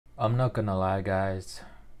I'm not gonna lie, guys.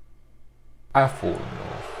 I've fallen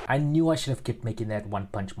off. I knew I should have kept making that One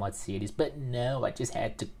Punch mod series, but no, I just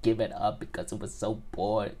had to give it up because it was so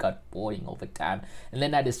bored. It got boring over time. And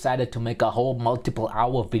then I decided to make a whole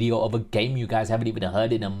multiple-hour video of a game you guys haven't even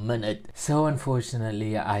heard in a minute. So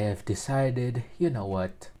unfortunately, I have decided, you know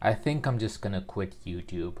what? I think I'm just gonna quit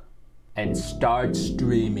YouTube and start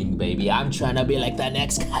streaming, baby. I'm trying to be like the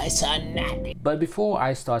next guy, son. But before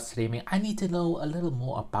I start streaming, I need to know a little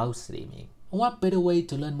more about streaming. What better way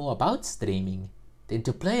to learn more about streaming than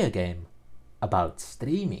to play a game about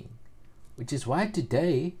streaming? Which is why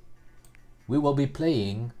today we will be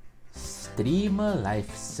playing Streamer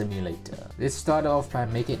Life Simulator. Let's start off by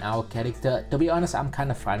making our character. To be honest, I'm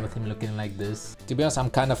kind of fine with him looking like this. To be honest, I'm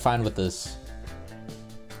kind of fine with this.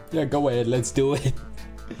 Yeah, go ahead, let's do it.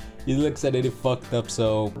 He looks already fucked up,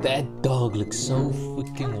 so that dog looks so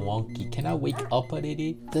freaking wonky. Can I wake up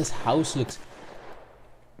already? This house looks...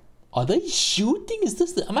 Are they shooting? Is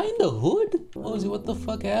this the... Am I in the hood? Oh, what the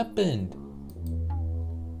fuck happened?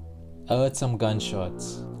 I heard some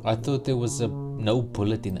gunshots. I thought there was no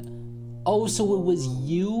bullet in it. Oh, so it was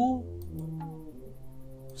you?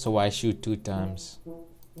 So I shoot 2 times.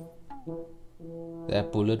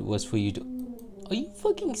 That bullet was for you to... Are you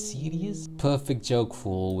fucking serious? Perfect joke,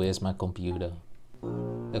 fool. Where's my computer?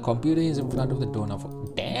 The computer is in front of the door now.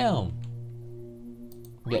 Damn!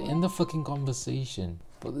 We're in the fucking conversation.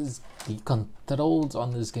 But the controls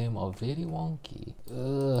on this game are very wonky.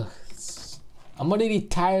 Ugh. I'm already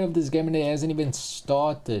tired of this game and it hasn't even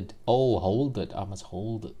started. Oh, hold it. I must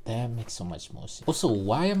hold it. That makes so much more sense. Also,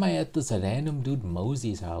 why am I at this random dude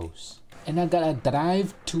Mosey's house? And I gotta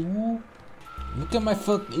drive too? Look at my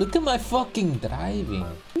fucking driving.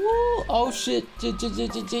 Woo! Oh shit.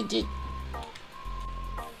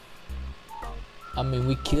 I mean,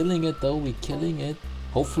 we're killing it though. We're killing it.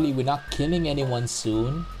 Hopefully we're not killing anyone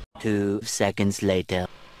soon. 2 seconds later.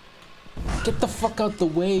 Get the fuck out the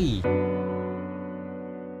way.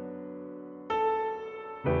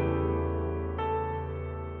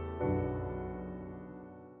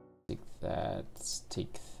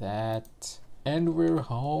 Take that. And we're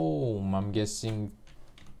home. I'm guessing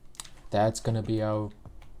that's gonna be our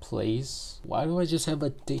place. Why do I just have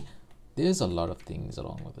a thing? There's a lot of things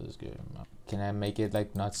wrong with this game. Can I make it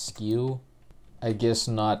like not skew? I guess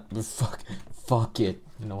not. Fuck it.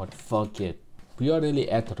 You know what? Fuck it. We are really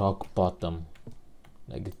at rock bottom.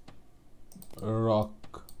 Like rock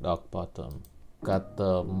bottom. Got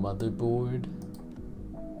the motherboard.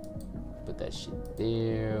 Put that shit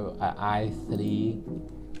there. i3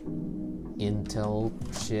 Intel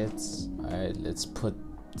shits. Alright, let's put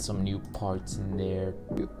some new parts in there.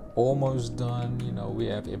 We're almost done. You know, we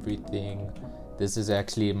have everything. This is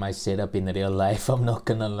actually my setup in real life, I'm not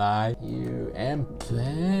gonna lie. Here, and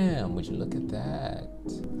bam! Would you look at that?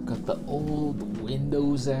 Got the old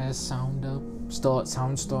Windows ass sound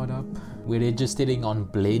start up. We're registering on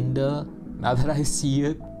Blender. Now that I see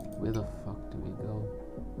it. Where the fuck do we go?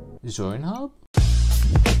 Zornhub?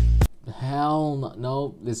 Hell no.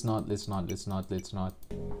 No, let's not.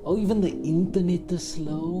 Oh, even the internet is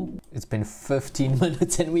slow. It's been 15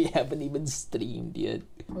 minutes and we haven't even streamed yet.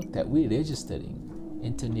 Fuck that, we're registering.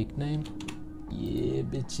 Enter nickname. Yeah,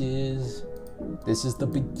 bitches. This is the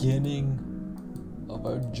beginning of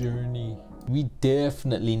our journey. We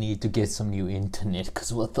definitely need to get some new internet,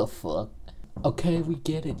 cause what the fuck? Okay, we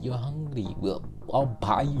get it, you're hungry. I'll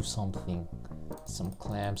buy you something. Some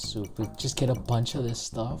clam soup. We just get a bunch of this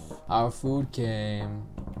stuff. Our food came.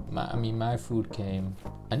 My food came.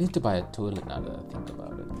 I need to buy a toilet now that I think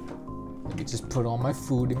about it. Let me just put all my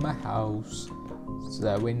food in my house, so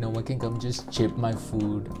that way no one can come just chip my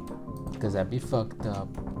food, because I'd be fucked up.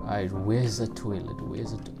 Alright, where's the toilet?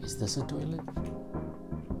 Is this a toilet?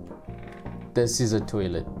 This is a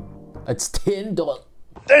toilet. It's $10.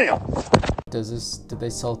 Damn! Do they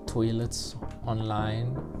sell toilets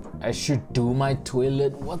online? I should do my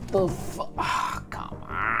toilet. What the fuck? Ah, come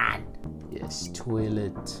on. Yes,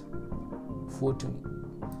 toilet. 420.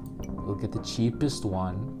 We'll get the cheapest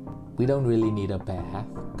one. We don't really need a bath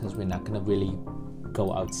because we're not gonna really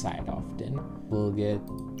go outside often. We'll get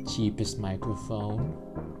cheapest microphone.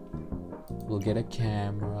 We'll get a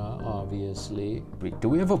camera, obviously. Do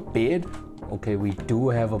we have a bed? Okay, we do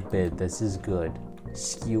have a bed. This is good.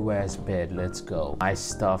 Skew ass bed, let's go. My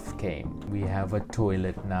stuff came. We have a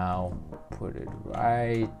toilet now. Put it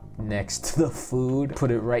right next to the food. Put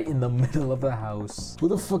it right in the middle of the house. Who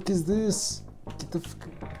the fuck is this? Get the fuck.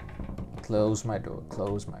 Close my door.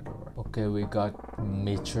 Okay, we got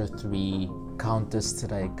Mature 3, Counter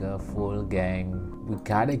Striker, full gang. We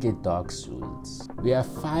gotta get dog suits. We have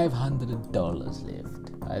 $500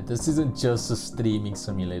 left. This isn't just a streaming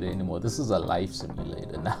simulator anymore. This is a life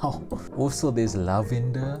simulator now. Also, there's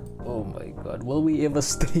lavender. Oh my god, will we ever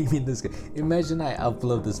stream in this game? Imagine I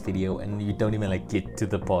upload this video and you don't even like get to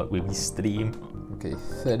the part where we stream. Okay,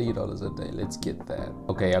 $30 a day. Let's get that.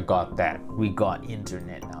 Okay, I got that. We got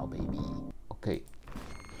internet now, baby. Okay.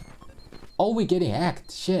 Oh, we're getting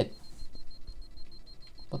hacked. Shit.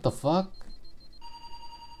 What the fuck?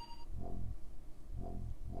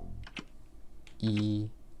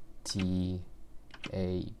 E-T-A-B.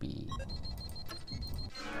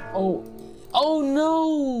 Oh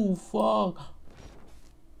no! Fuck!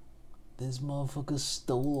 This motherfucker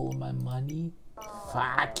stole all my money.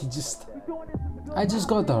 Fuck! I just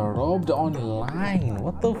got robbed online.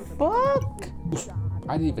 What the fuck?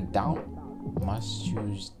 I didn't even must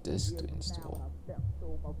use disk to install.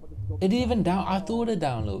 It didn't even I thought it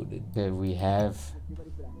downloaded. Okay, we have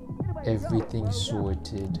everything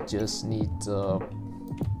sorted. Just need to.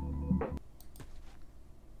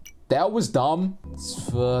 That was dumb. Let's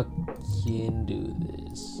fucking do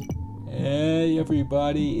this. Hey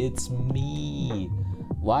everybody, it's me.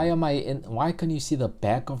 Why am I in? Why can you see the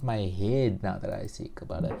back of my head now that I think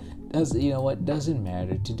about it? You know what? Doesn't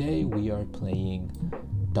matter. Today we are playing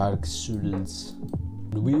Dark Souls.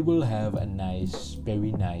 We will have a nice,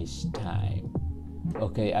 very nice time.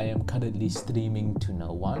 Okay, I am currently streaming to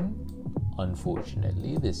no one.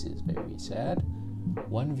 Unfortunately, this is very sad.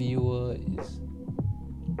 One viewer is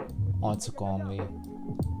on to call me.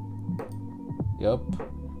 Yup.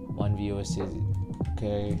 One viewer says,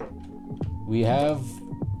 okay. We have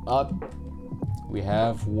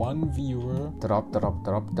one viewer. Drop.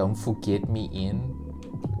 Don't forget me in.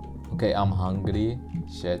 Okay, I'm hungry.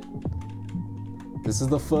 Shit. This is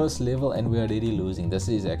the first level and we're already losing. This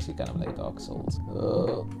is actually kind of like Dark Souls.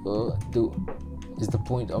 Is the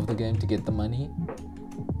point of the game to get the money?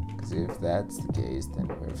 Because if that's the case, then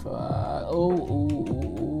we're fine. Oh,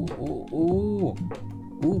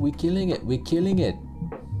 we're killing it. We're killing it.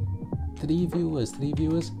 3 viewers.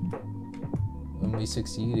 And we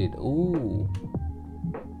succeeded. Oh.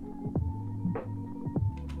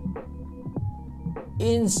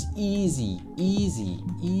 It's easy.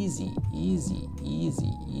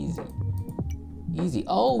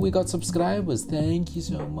 Oh, we got subscribers. Thank you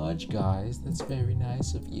so much, guys. That's very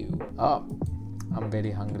nice of you. Oh, I'm very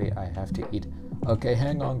hungry. I have to eat. Okay,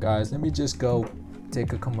 hang on, guys. Let me just go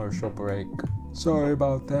take a commercial break. Sorry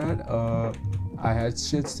about that. I had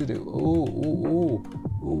shits to do. Oh.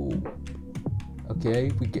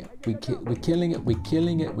 Okay, we're killing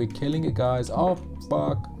it, guys. Oh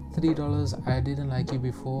fuck. $3. I didn't like you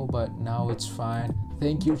before, but now it's fine.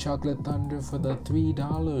 Thank you, Chocolate Thunder, for the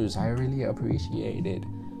 $3. I really appreciate it.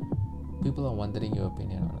 People are wondering your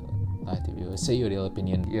opinion on it. Say your real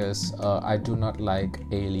opinion. Yes, I do not like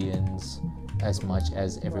aliens as much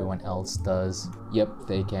as everyone else does. Yep,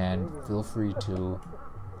 they can. Feel free to.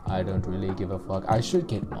 I don't really give a fuck. I should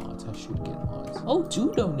get mods. Oh,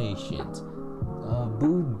 2 donations.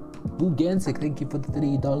 Boo Gansik, thank you for the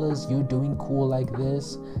 $3. You're doing cool like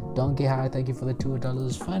this. Donkey High, thank you for the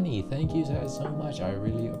 $2. Funny, thank you guys so much. I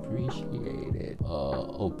really appreciate it.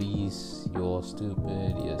 Obese, you're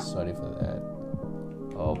stupid. Yes, sorry for that.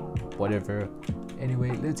 Oh, whatever.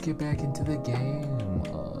 Anyway, let's get back into the game.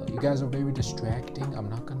 You guys are very distracting. I'm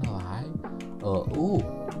not gonna lie.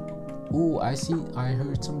 I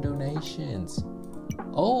heard some donations.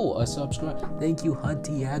 Oh, a subscribe. Thank you,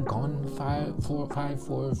 Hunty Agon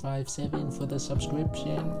 54547 for the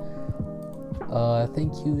subscription.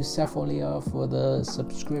 Thank you, Sepholia, for the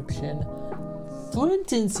subscription.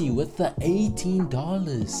 Frintency with the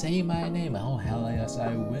 $18. Say my name. Oh hell yes,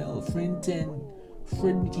 I will. Frintency.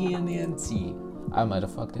 I might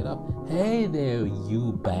have fucked it up. Hey there,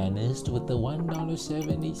 you Banist, with the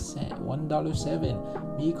 $1.70.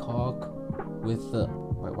 $1.07. Meek Hawk with the.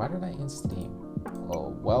 Wait, why did I end stream?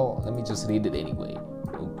 Oh, well, let me just read it anyway.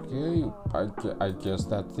 Okay, I guess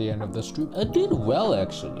that's the end of the stream. I did well,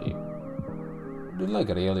 actually. I did like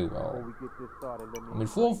really well. I mean,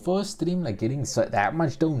 for a first stream, like getting that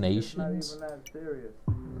much donations.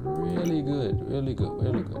 Really good.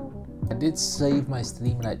 I did save my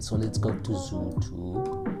streamlight, so let's go to Zoo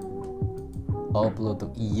 2. Upload the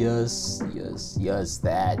yes,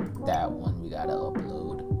 that one we gotta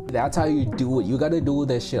upload. That's how you do it. You gotta do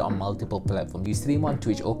that shit on multiple platforms. You stream on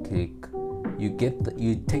Twitch, okay. You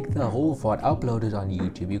take the whole VOD, upload it on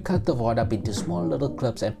YouTube. You cut the VOD up into small little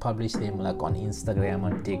clips and publish them like on Instagram,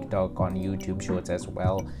 on TikTok, on YouTube Shorts as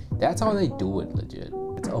well. That's how they do it, legit.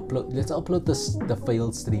 Let's upload the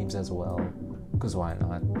failed streams as well. Cause why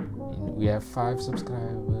not? We have 5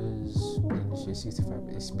 subscribers. 65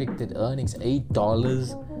 expected earnings $8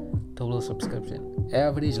 total subscription.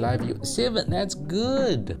 Average live view 7. That's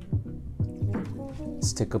good.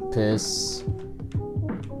 Let's take a piss.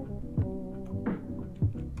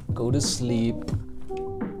 Go to sleep.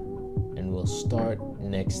 And we'll start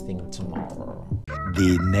next thing tomorrow.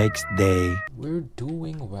 The next day. We're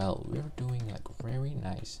doing well. We're doing like very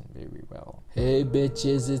nice and very well. Hey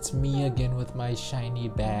bitches, it's me again with my shiny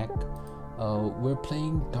back. We're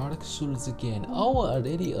playing Dark Souls again. Oh,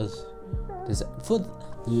 already for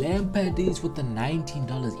Lampard days with the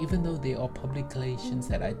 $19. Even though they are publications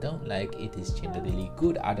that I don't like, it is generally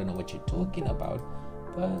good. I don't know what you're talking about,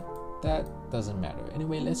 but that doesn't matter.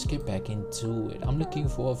 Anyway, let's get back into it. I'm looking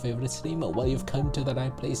for a favorite streamer. Well, you've come to the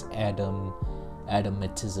right place, Adamatism.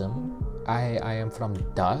 I am from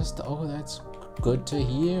Dust. Oh, that's good to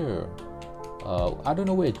hear. I don't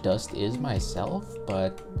know where Dust is myself,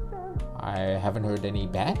 but I haven't heard any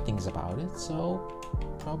bad things about it, so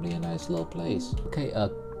probably a nice little place. Okay,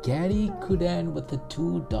 Gary Kudan with the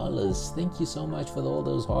 $2. Thank you so much for all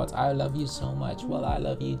those hearts. I love you so much. Well, I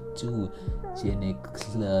love you too,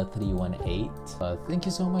 Jenix318. Thank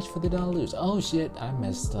you so much for the dollars. Oh shit, I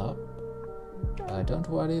messed up. Don't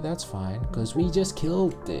worry, that's fine, because we just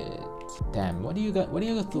killed it. Damn, what do you got? What are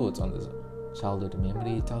your thoughts on this childhood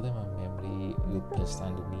memory? Tell them a memory you pissed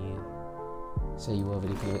underneath. Say you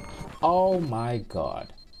already played. Oh my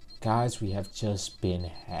god. Guys, we have just been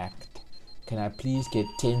hacked. Can I please get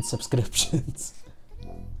 10 subscriptions?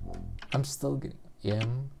 I'm still getting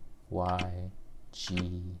MYGD.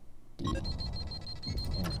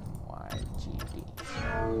 MYGD.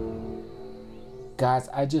 Guys,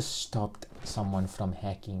 I just stopped someone from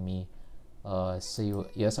hacking me.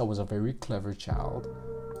 Yes, I was a very clever child.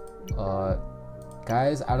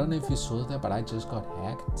 Guys, I don't know if you saw that, but I just got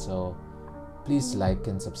hacked, so please like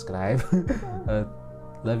and subscribe.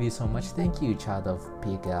 Love you so much. Thank you, child of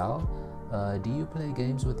Pigal. Do you play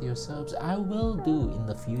games with your subs? I will do in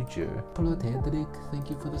the future. Plot Hendrik,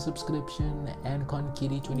 thank you for the subscription. And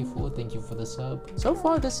Konkiri24, thank you for the sub. So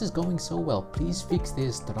far this is going so well. Please fix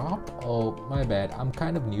this drop. Oh my bad, I'm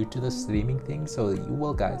kind of new to the streaming thing, so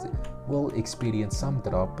you guys will experience some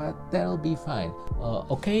drop, but that'll be fine.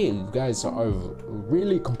 Okay, you guys are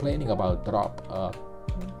really complaining about drop.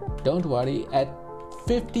 Don't worry, at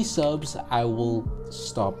 50 subs I will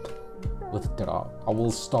stop with drop. I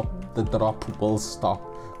will stop, the drop will stop,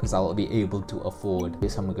 because I'll be able to afford.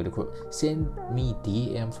 Here's how I'm gonna quote. Send me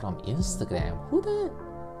DM from Instagram. Who the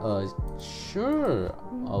sure.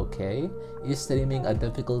 Okay, is streaming a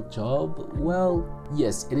difficult job? Well,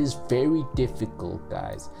 yes, it is very difficult,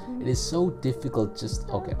 guys. It is so difficult. Just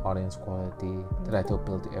okay, audience quality that I to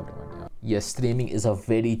appeal to everyone. Yeah. Yes, streaming is a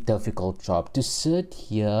very difficult job. To sit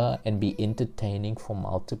here and be entertaining for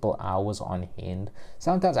multiple hours on end.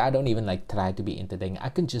 Sometimes I don't even like try to be entertaining. I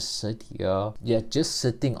can just sit here, yeah, just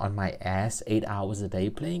sitting on my ass 8 hours a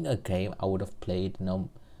day playing a game I would have played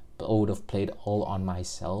all on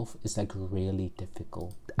myself. It's like really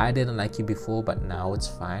difficult. I didn't like you before, but now it's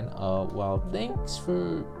fine. Well, thanks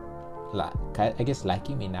for I guess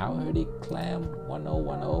liking me now. Already Clam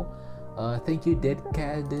 1010. Thank you Dead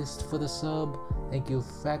Cadist for the sub. Thank you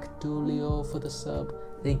Factulio for the sub.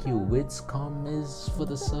 Thank you Witzcomiz for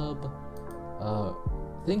the sub.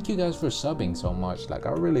 Thank you guys for subbing so much. Like,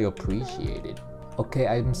 I really appreciate it. Okay,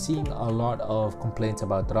 I'm seeing a lot of complaints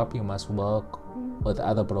about drop. You must work with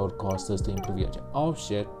other broadcasters to improve your job. Oh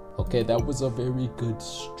shit. Okay, that was a very good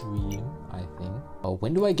stream, I think. Oh,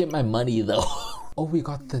 when do I get my money though? Oh, we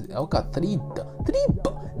got three.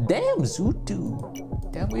 Damn,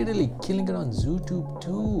 Zootube. Damn, we're really killing it on Zootube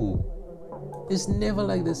too. It's never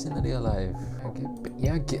like this in real life.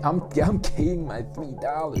 I'm paying my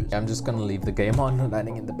 $3. I'm just gonna leave the game on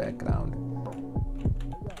running in the background.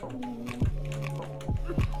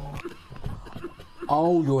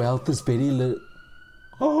 Oh, your health is very low.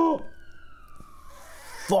 Oh,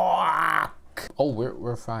 fuck. Oh,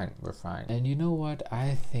 we're fine. We're fine. And you know what?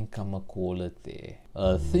 I think I'm gonna call it there.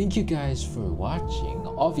 Thank you guys for watching.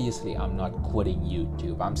 Obviously, I'm not quitting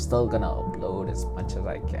YouTube. I'm still gonna upload as much as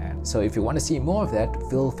I can. So if you want to see more of that,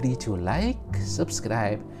 feel free to like,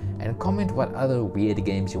 subscribe, and comment what other weird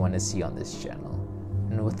games you want to see on this channel.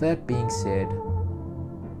 And with that being said,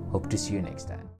 hope to see you next time.